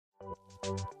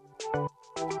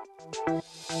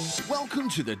Welcome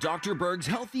to the Dr. Berg's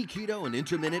Healthy Keto and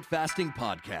Intermittent Fasting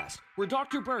Podcast, where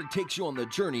Dr. Berg takes you on the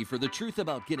journey for the truth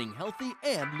about getting healthy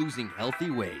and losing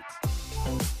healthy weight.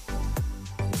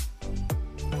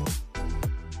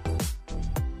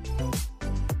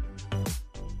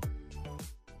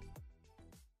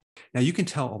 Now, you can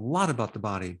tell a lot about the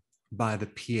body by the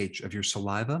pH of your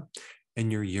saliva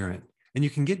and your urine. And you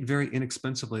can get very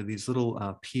inexpensively these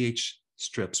little pH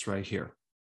strips right here.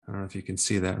 I don't know if you can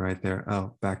see that right there.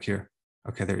 Oh, back here.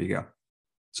 Okay, there you go.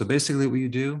 So basically what you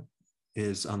do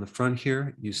is on the front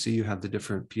here, you see you have the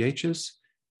different pHs,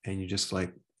 and you just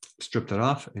like strip that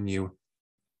off and you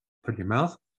put it in your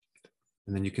mouth,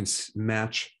 and then you can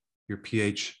match your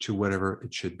pH to whatever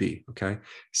it should be, okay?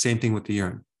 Same thing with the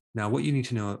urine. Now, what you need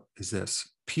to know is this.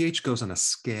 pH goes on a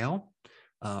scale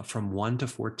from 1 to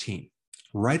 14.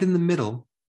 Right in the middle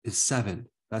is 7.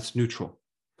 That's neutral.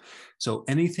 So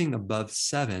anything above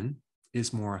 7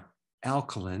 is more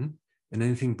alkaline, and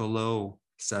anything below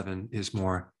 7 is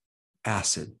more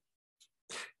acid.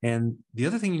 And the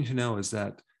other thing you need to know is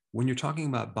that when you're talking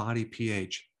about body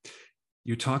pH,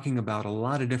 you're talking about a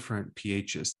lot of different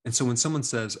pHs. And so when someone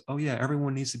says, oh yeah,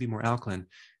 everyone needs to be more alkaline,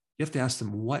 you have to ask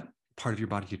them what part of your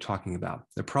body you're talking about.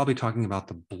 They're probably talking about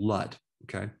the blood,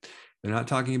 okay? They're not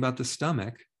talking about the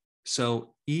stomach.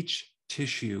 So each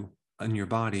tissue in your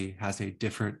body has a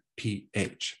different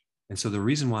pH. And so the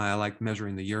reason why I like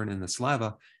measuring the urine and the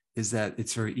saliva is that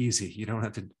it's very easy. You don't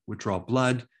have to withdraw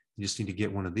blood. You just need to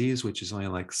get one of these, which is only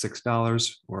like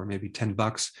 $6 or maybe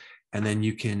 $10. And then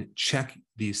you can check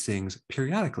these things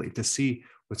periodically to see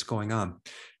what's going on.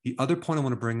 The other point I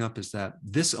want to bring up is that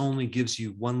this only gives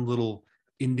you one little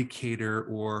indicator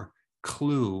or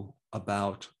clue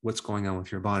about what's going on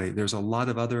with your body. There's a lot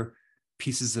of other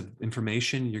pieces of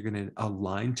information you're going to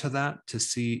align to that to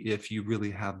see if you really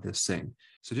have this thing.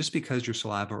 So just because your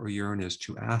saliva or urine is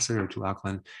too acid or too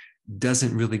alkaline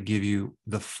doesn't really give you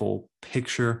the full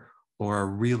picture or a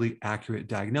really accurate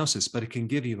diagnosis, but it can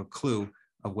give you a clue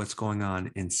of what's going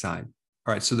on inside.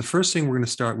 All right, so the first thing we're going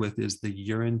to start with is the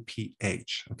urine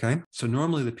pH, okay? So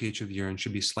normally the pH of the urine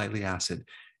should be slightly acid.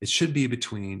 It should be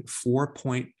between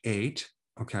 4.8,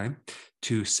 okay,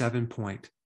 to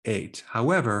 7.8.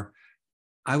 However,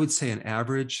 I would say an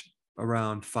average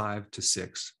around 5 to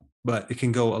 6, but it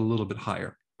can go a little bit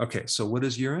higher. Okay, so what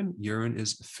is urine? Urine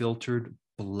is filtered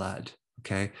blood,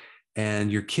 okay?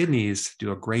 And your kidneys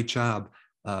do a great job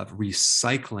of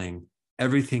recycling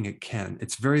everything it can.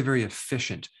 It's very, very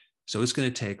efficient. So it's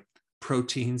going to take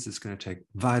proteins, it's going to take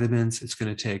vitamins, it's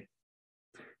going to take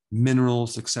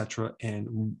minerals, etc.,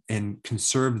 and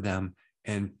conserve them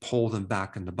and pull them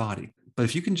back in the body. But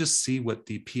if you can just see what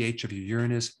the pH of your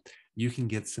urine is, you can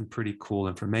get some pretty cool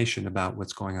information about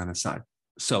what's going on inside.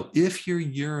 So if your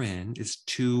urine is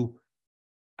too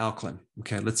alkaline,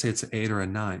 okay, let's say it's an 8 or a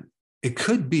 9, it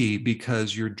could be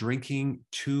because you're drinking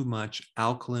too much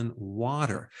alkaline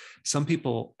water. Some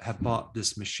people have bought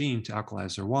this machine to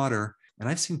alkalize their water, and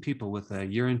I've seen people with a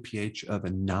urine pH of a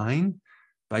 9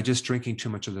 by just drinking too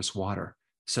much of this water.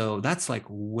 So that's like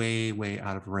way, way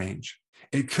out of range.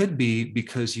 It could be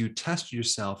because you tested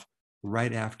yourself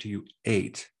right after you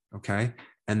ate, okay?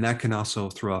 And that can also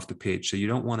throw off the pH. So you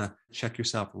don't want to check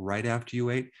yourself right after you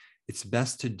ate. It's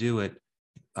best to do it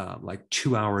like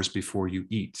 2 hours before you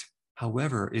eat.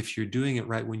 However, if you're doing it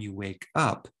right when you wake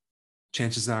up,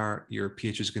 chances are your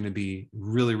pH is going to be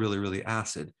really, really, really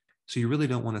acid. So you really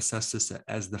don't want to assess this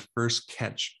as the first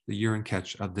catch, the urine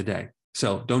catch of the day.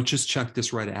 So don't just check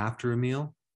this right after a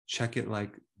meal. Check it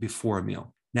like before a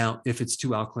meal. Now, if it's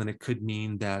too alkaline, it could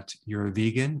mean that you're a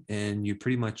vegan and you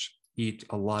pretty much eat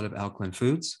a lot of alkaline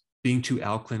foods. Being too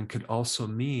alkaline could also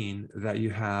mean that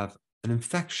you have an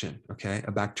infection, okay,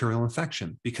 a bacterial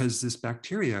infection, because this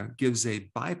bacteria gives a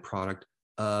byproduct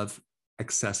of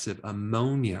excessive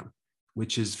ammonia,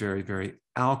 which is very, very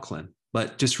alkaline.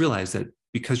 But just realize that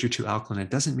because you're too alkaline,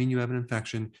 it doesn't mean you have an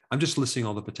infection. I'm just listing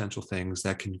all the potential things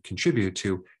that can contribute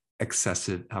to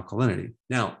excessive alkalinity.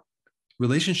 Now,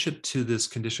 relationship to this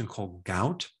condition called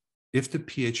gout, if the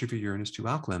pH of your urine is too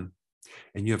alkaline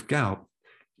and you have gout,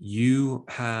 you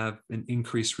have an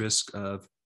increased risk of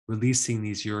releasing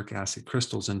these uric acid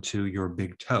crystals into your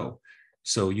big toe.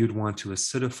 So you'd want to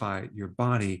acidify your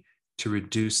body to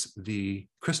reduce the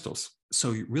crystals.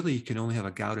 So really, you can only have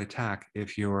a gout attack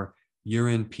if your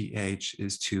urine pH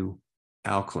is too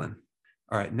alkaline.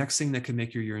 All right, next thing that can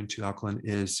make your urine too alkaline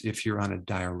is if you're on a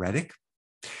diuretic,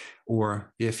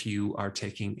 or if you are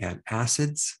taking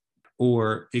antacids,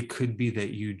 or it could be that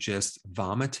you just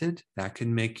vomited. That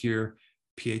can make your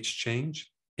pH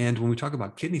change. And when we talk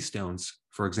about kidney stones,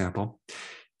 for example,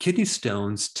 kidney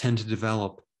stones tend to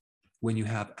develop when you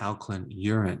have alkaline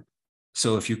urine.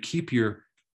 So if you keep your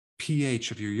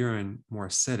pH of your urine more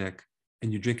acidic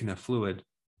and you drink enough fluid,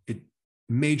 it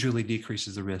majorly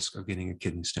decreases the risk of getting a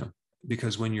kidney stone.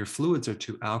 Because when your fluids are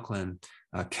too alkaline,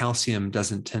 calcium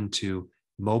doesn't tend to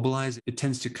mobilize. It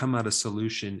tends to come out of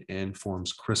solution and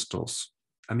forms crystals.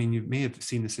 I mean, you may have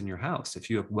seen this in your house. If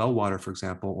you have well water, for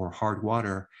example, or hard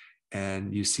water,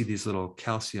 and you see these little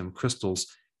calcium crystals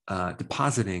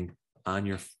depositing on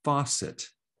your faucet,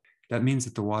 that means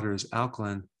that the water is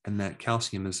alkaline and that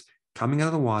calcium is coming out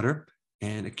of the water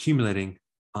and accumulating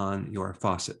on your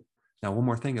faucet. Now, one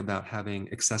more thing about having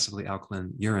excessively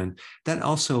alkaline urine, that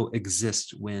also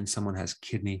exists when someone has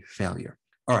kidney failure.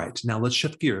 All right, now let's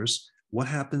shift gears. What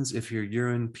happens if your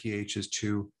urine pH is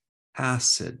too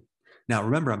acid? Now,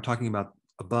 remember, I'm talking about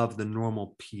above the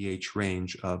normal pH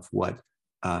range of what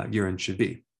urine should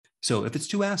be. So if it's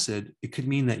too acid, it could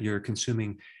mean that you're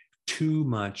consuming too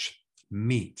much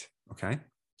meat, okay?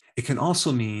 It can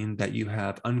also mean that you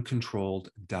have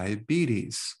uncontrolled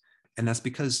diabetes. And that's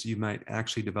because you might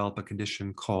actually develop a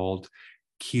condition called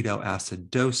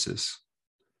ketoacidosis,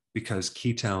 because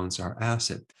ketones are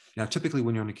acid. Now, typically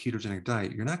when you're on a ketogenic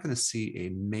diet, you're not going to see a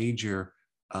major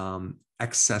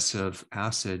excessive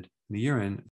acid in the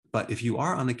urine. But if you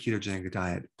are on a ketogenic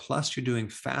diet, plus you're doing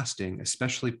fasting,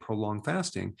 especially prolonged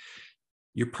fasting,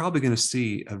 you're probably going to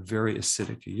see a very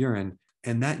acidic urine.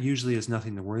 And that usually is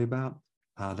nothing to worry about.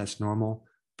 That's normal.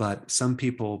 But some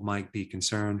people might be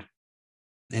concerned.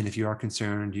 And if you are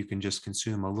concerned, you can just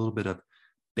consume a little bit of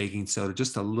baking soda,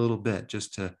 just a little bit,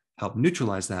 just to help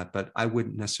neutralize that. But I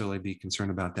wouldn't necessarily be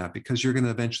concerned about that because you're going to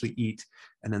eventually eat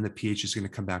and then the pH is going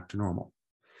to come back to normal.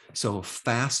 So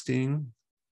fasting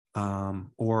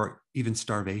or even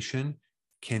starvation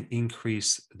can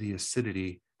increase the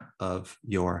acidity of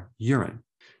your urine.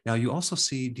 Now, you also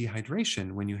see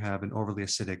dehydration when you have an overly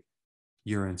acidic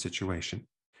urine situation.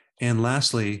 And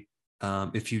lastly,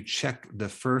 if you check the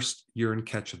first urine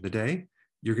catch of the day,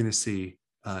 you're going to see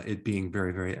it being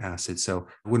very, very acid. So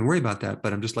I wouldn't worry about that,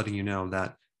 but I'm just letting you know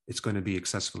that it's going to be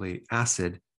excessively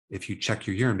acid if you check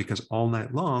your urine, because all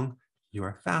night long you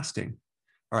are fasting.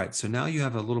 All right, so now you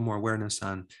have a little more awareness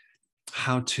on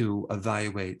how to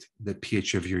evaluate the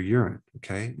pH of your urine,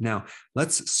 okay? Now,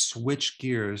 let's switch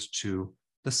gears to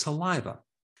the saliva.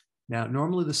 Now,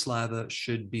 normally the saliva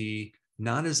should be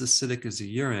not as acidic as the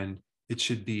urine. It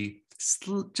should be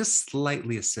just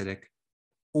slightly acidic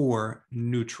or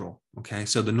neutral, okay?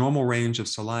 So the normal range of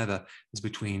saliva is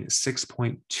between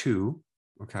 6.2,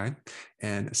 okay,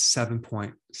 and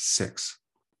 7.6.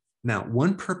 Now,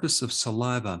 one purpose of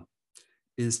saliva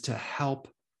is to help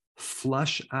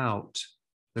flush out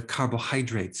the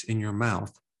carbohydrates in your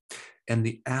mouth and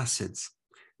the acids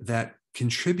that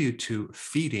contribute to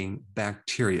feeding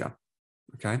bacteria,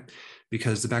 okay?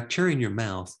 Because the bacteria in your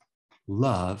mouth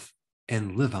love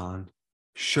and live on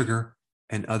sugar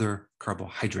and other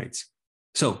carbohydrates.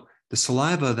 So the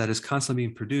saliva that is constantly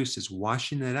being produced is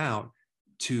washing that out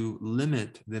to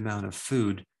limit the amount of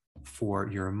food for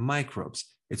your microbes.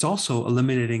 It's also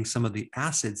eliminating some of the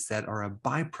acids that are a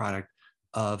byproduct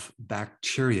of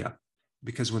bacteria,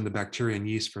 because when the bacteria and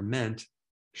yeast ferment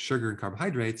sugar and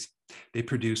carbohydrates, they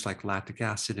produce like lactic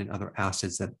acid and other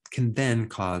acids that can then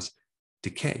cause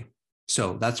decay.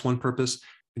 So that's one purpose.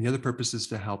 And the other purpose is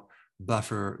to help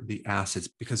buffer the acids,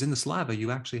 because in the saliva,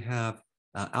 you actually have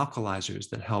alkalizers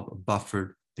that help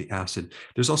buffer the acid.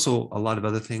 There's also a lot of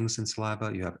other things in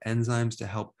saliva. You have enzymes to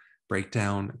help break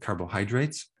down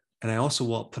carbohydrates. And I also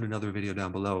will put another video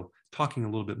down below talking a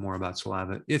little bit more about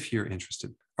saliva if you're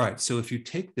interested. All right, so if you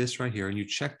take this right here and you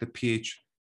check the pH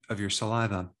of your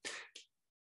saliva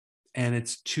and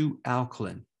it's too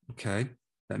alkaline, okay,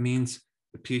 that means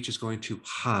the pH is going too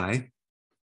high.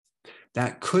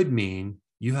 That could mean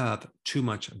you have too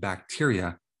much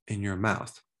bacteria in your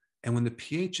mouth. And when the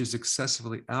pH is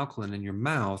excessively alkaline in your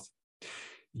mouth,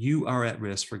 you are at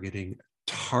risk for getting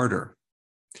tartar.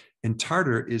 And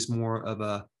tartar is more of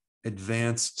a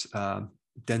advanced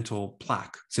dental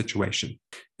plaque situation.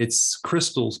 It's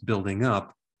crystals building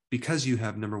up because you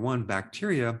have, number one,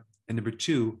 bacteria, and number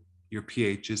two, your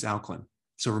pH is alkaline.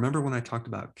 So remember when I talked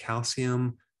about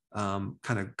calcium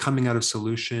kind of coming out of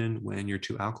solution when you're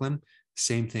too alkaline?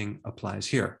 Same thing applies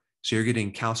here. So you're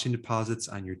getting calcium deposits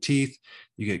on your teeth,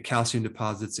 you get calcium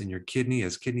deposits in your kidney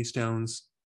as kidney stones,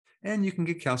 and you can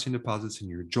get calcium deposits in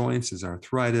your joints as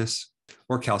arthritis,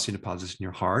 or calcium deposits in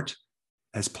your heart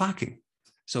as plaquing.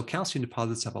 So calcium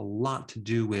deposits have a lot to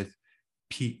do with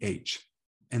pH.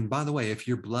 And by the way, if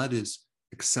your blood is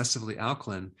excessively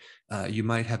alkaline, you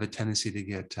might have a tendency to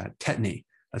get tetany.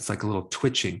 That's like a little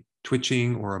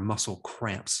twitching or a muscle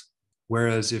cramps.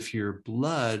 Whereas if your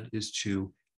blood is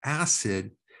too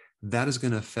acid, that is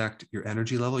going to affect your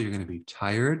energy level. You're going to be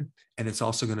tired, and it's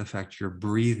also going to affect your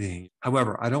breathing.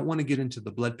 However, I don't want to get into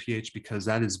the blood pH because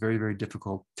that is very, very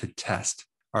difficult to test.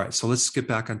 All right, so let's get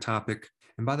back on topic.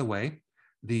 And by the way,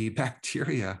 the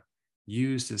bacteria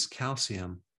use this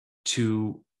calcium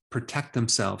to protect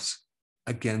themselves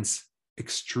against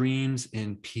extremes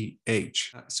in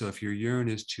pH. So if your urine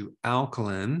is too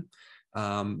alkaline,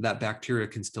 that bacteria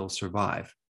can still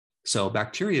survive. So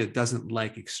bacteria doesn't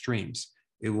like extremes.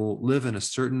 It will live in a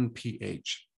certain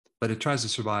pH, but it tries to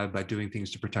survive by doing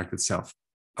things to protect itself.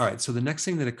 All right, so the next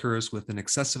thing that occurs with an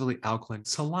excessively alkaline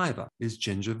saliva is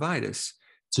gingivitis.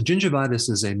 So gingivitis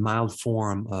is a mild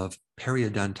form of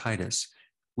periodontitis,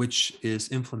 which is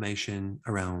inflammation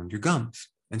around your gums.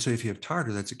 And so if you have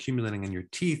tartar that's accumulating in your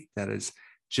teeth that is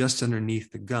just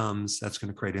underneath the gums, that's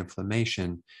going to create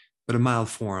inflammation, but a mild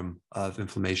form of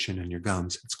inflammation in your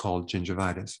gums. It's called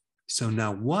gingivitis. So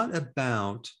now what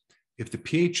about if the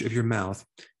pH of your mouth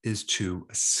is too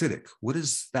acidic? What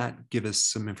does that give us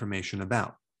some information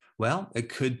about? Well, it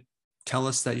could tell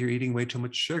us that you're eating way too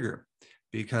much sugar,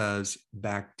 because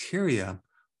bacteria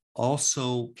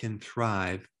also can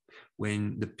thrive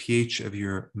when the pH of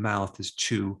your mouth is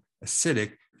too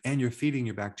acidic and you're feeding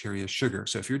your bacteria sugar.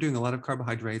 So if you're doing a lot of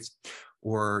carbohydrates,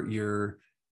 or you're,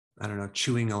 I don't know,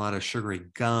 chewing a lot of sugary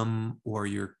gum, or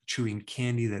you're chewing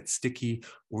candy that's sticky,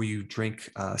 or you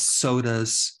drink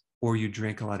sodas, or you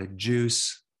drink a lot of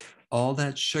juice, all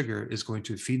that sugar is going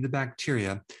to feed the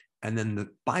bacteria. And then the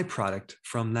byproduct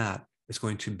from that is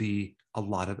going to be a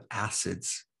lot of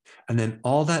acids. And then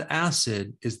all that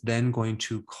acid is then going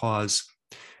to cause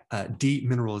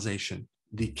demineralization.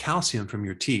 The calcium from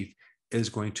your teeth is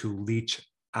going to leach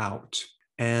out.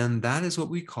 And that is what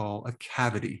we call a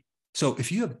cavity. So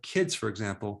if you have kids, for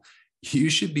example, you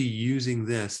should be using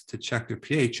this to check their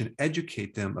pH and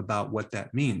educate them about what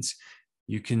that means.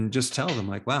 You can just tell them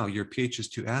like, wow, your pH is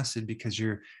too acid because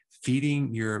you're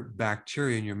feeding your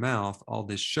bacteria in your mouth all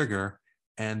this sugar,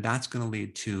 and that's going to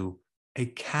lead to a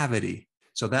cavity.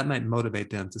 So that might motivate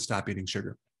them to stop eating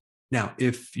sugar. Now,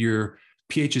 if your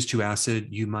pH is too acid,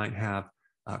 you might have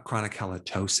chronic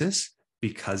halitosis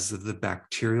because of the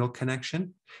bacterial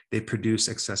connection. They produce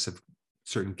excessive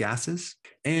certain gases,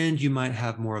 and you might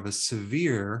have more of a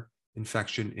severe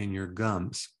infection in your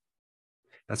gums.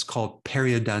 That's called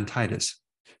periodontitis.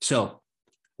 So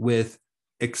with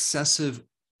excessive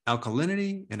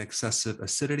alkalinity and excessive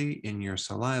acidity in your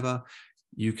saliva,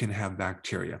 you can have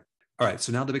bacteria. All right,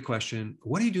 so now the big question,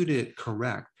 what do you do to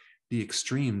correct the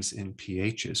extremes in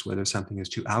pHs, whether something is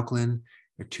too alkaline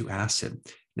or too acid?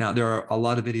 Now, there are a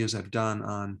lot of videos I've done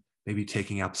on maybe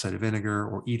taking apple cider vinegar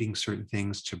or eating certain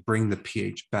things to bring the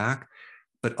pH back.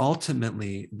 But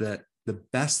ultimately, the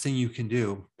best thing you can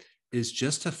do is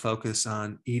just to focus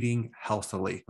on eating healthily.